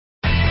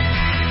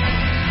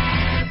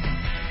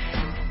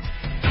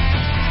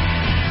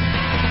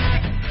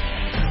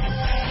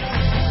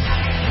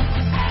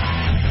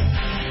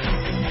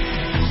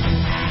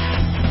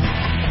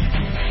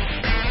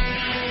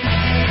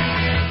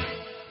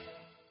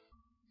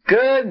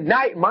Good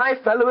night, my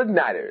fellow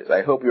igniters.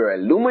 I hope you're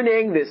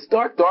illuminating this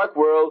dark, dark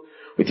world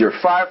with your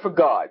fire for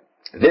God.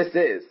 This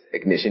is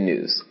Ignition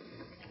News.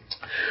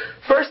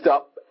 First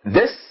up,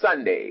 this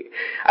Sunday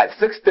at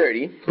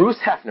 6:30, Bruce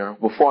Hefner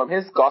will perform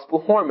his gospel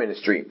horn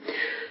ministry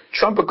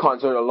trumpet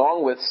concert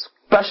along with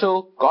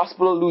special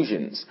gospel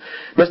allusions.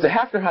 Mr.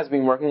 Hefner has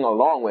been working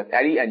along with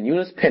Eddie and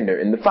Eunice Pinder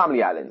in the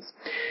Family Islands.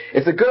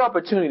 It's a good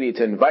opportunity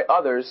to invite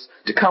others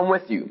to come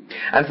with you.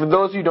 And for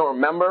those who don't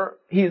remember,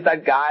 he's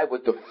that guy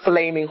with the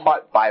flaming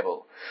hot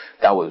Bible.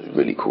 That was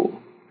really cool.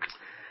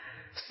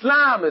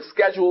 Slam is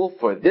scheduled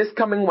for this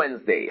coming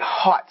Wednesday.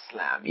 Hot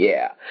Slam,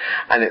 yeah.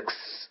 And a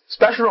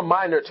special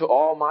reminder to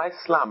all my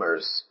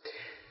slammers.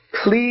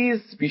 Please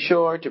be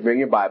sure to bring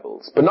your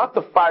Bibles, but not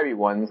the fiery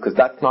ones, because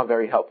that's not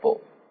very helpful.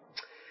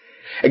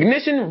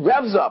 Ignition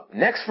revs up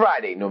next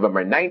Friday,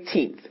 November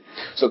 19th.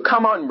 So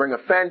come out and bring a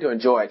friend to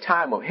enjoy a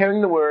time of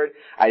hearing the word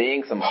and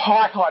eating some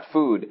hot, hot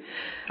food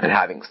and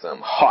having some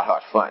hot,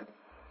 hot fun.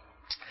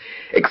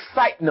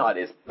 Excite Nut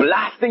is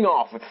blasting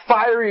off with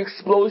fiery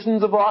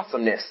explosions of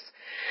awesomeness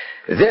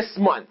this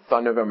month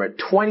on November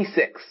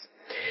 26th.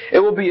 It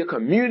will be a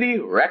community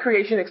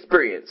recreation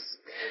experience.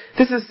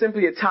 This is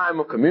simply a time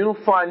of communal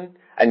fun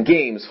and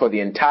games for the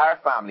entire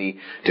family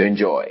to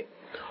enjoy.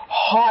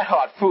 Hot,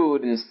 hot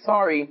food and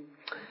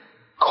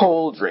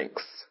cold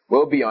drinks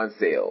will be on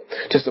sale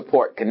to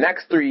support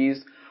Connect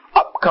 3's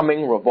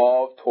upcoming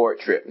Revolve Tour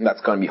trip. And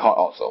that's going to be hot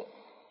also.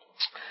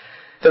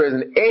 There is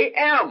an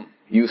AM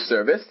youth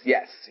service.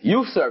 Yes,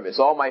 youth service.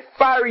 All my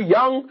fiery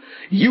young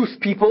youth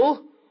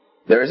people,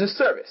 there is a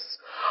service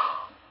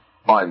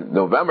on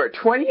November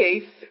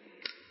 28th,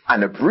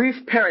 and a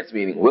brief parents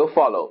meeting will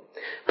follow.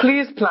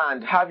 Please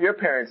plan to have your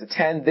parents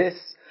attend this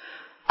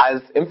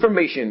as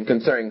information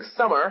concerning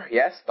summer,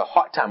 yes, the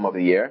hot time of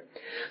the year,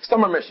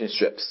 summer mission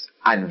trips,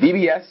 and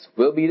VBS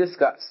will be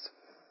discussed.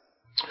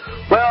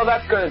 Well,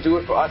 that's going to do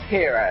it for us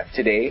here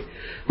today.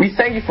 We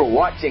thank you for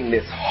watching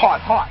this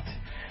hot,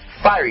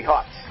 fiery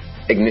hot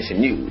Ignition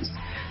News.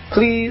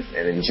 Please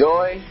and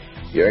enjoy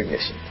your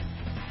ignition.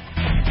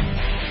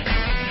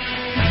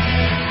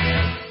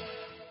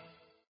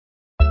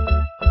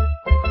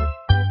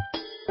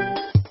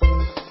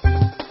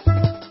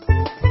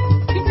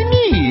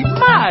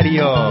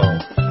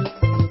 Mario.